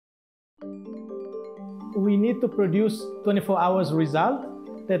We need to produce 24 hours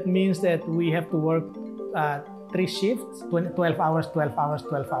result. That means that we have to work 3 shifts, 12 hours, 12 hours,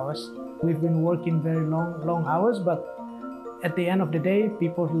 12 hours. We've been working very long hours, but at the end of the day,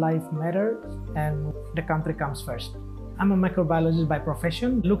 people's life matters and the country comes first. I'm a microbiologist by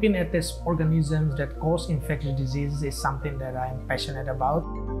profession. Looking at these organisms that cause infectious diseases is something that I'm passionate about.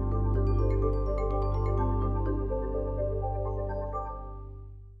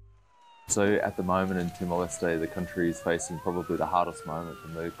 So at the moment in Timor-Leste, the country is facing probably the hardest moment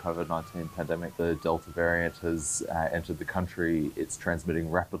in the COVID-19 pandemic. The Delta variant has entered the country. It's transmitting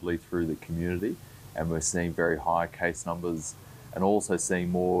rapidly through the community, and we're seeing very high case numbers and also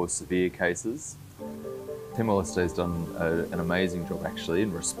seeing more severe cases. Timor-Leste has done an amazing job actually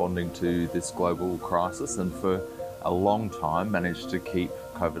in responding to this global crisis, and for a long time managed to keep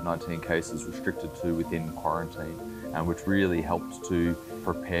COVID-19 cases restricted to within quarantine, which really helped to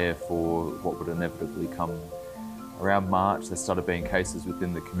prepare for what would inevitably come. Around March there started being cases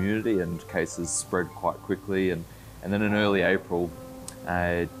within the community and cases spread quite quickly, and then in early April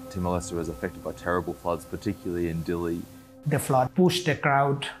Timor-Leste was affected by terrible floods, particularly in Dili. The flood pushed the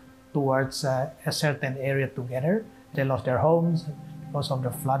crowd towards a certain area together. They lost their homes because of the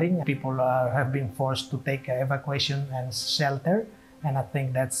flooding. People have been forced to take evacuation and shelter, and I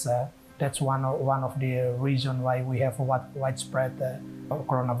think that's one of the reasons why we have widespread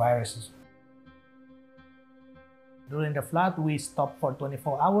coronaviruses. During the flood, we stopped for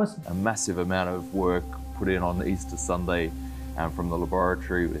 24 hours. A massive amount of work put in on Easter Sunday from the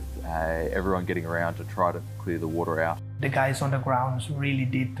laboratory, with everyone getting around to try to clear the water out. The guys on the ground really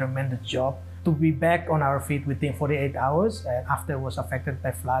did a tremendous job. To be back on our feet within 48 hours after it was affected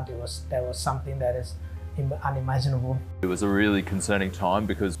by flood, that was something that is unimaginable. It was a really concerning time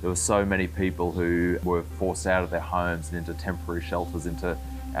because there were so many people who were forced out of their homes and into temporary shelters, into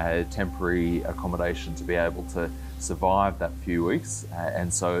temporary accommodation to be able to survive that few weeks,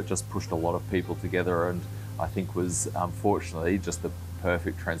 and so it just pushed a lot of people together, and I think was unfortunately just the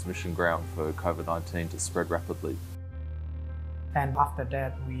perfect transmission ground for COVID-19 to spread rapidly. And after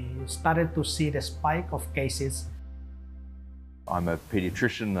that, we started to see the spike of cases. I'm a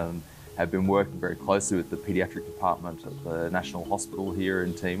paediatrician and have been working very closely with the paediatric department at the National Hospital here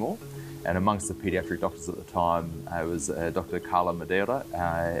in Timor. And amongst the paediatric doctors at the time was Dr. Carla Madeira,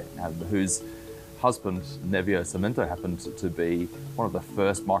 whose husband, Nevio Sarmento, happened to be one of the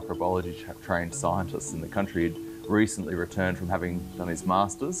first microbiology trained scientists in the country. He'd recently returned from having done his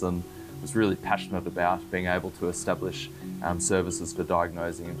master's and was really passionate about being able to establish services for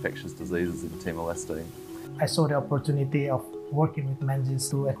diagnosing infectious diseases in Timor-Leste. I saw the opportunity of working with Menzies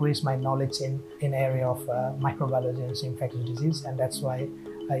to increase my knowledge in area of microbiology and infectious disease, and that's why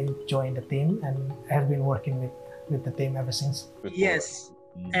I joined the team and have been working with the team ever since. Yes,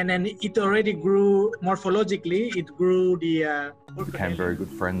 and then it already grew morphologically. It grew the... Became very good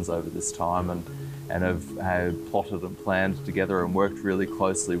friends over this time and have plotted and planned together and worked really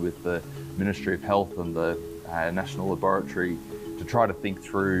closely with the Ministry of Health and the National Laboratory to try to think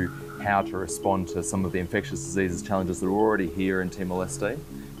through how to respond to some of the infectious diseases challenges that are already here in Timor-Leste,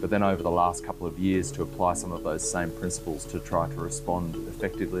 but then over the last couple of years to apply some of those same principles to try to respond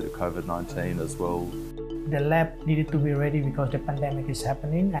effectively to COVID-19 as well. The lab needed to be ready because the pandemic is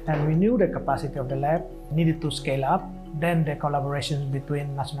happening, and we knew the capacity of the lab needed to scale up. Then the collaboration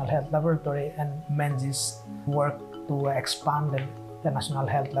between National Health Laboratory and Menzies worked to expand the National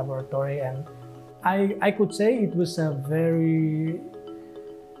Health Laboratory, and I could say it was a very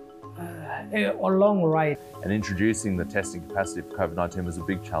a long ride. And introducing the testing capacity for COVID-19 was a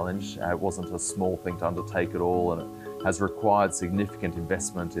big challenge. It wasn't a small thing to undertake at all, and it has required significant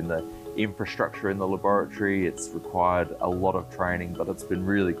investment in the infrastructure in the laboratory. It's required a lot of training, but it's been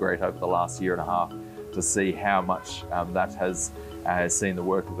really great over the last year and a half to see how much that has seen the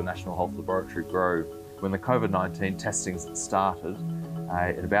work of the National Health Laboratory grow. When the COVID-19 testing started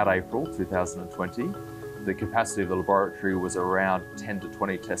in about April 2020, the capacity of the laboratory was around 10 to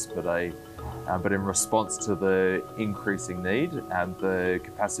 20 tests per day. But in response to the increasing need, the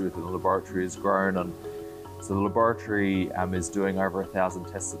capacity within the laboratory has grown, and so the laboratory is doing over 1,000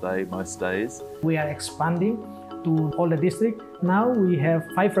 tests a day most days. We are expanding to all the districts. Now we have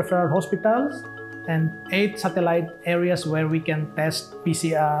 5 referral hospitals and 8 satellite areas where we can test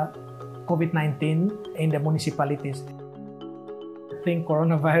PCR COVID-19 in the municipalities. I think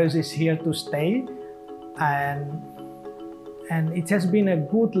coronavirus is here to stay, and it has been a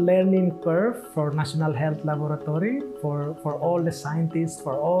good learning curve for National Health Laboratory, for all the scientists,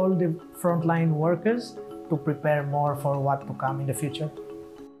 for all the frontline workers to prepare more for what to come in the future.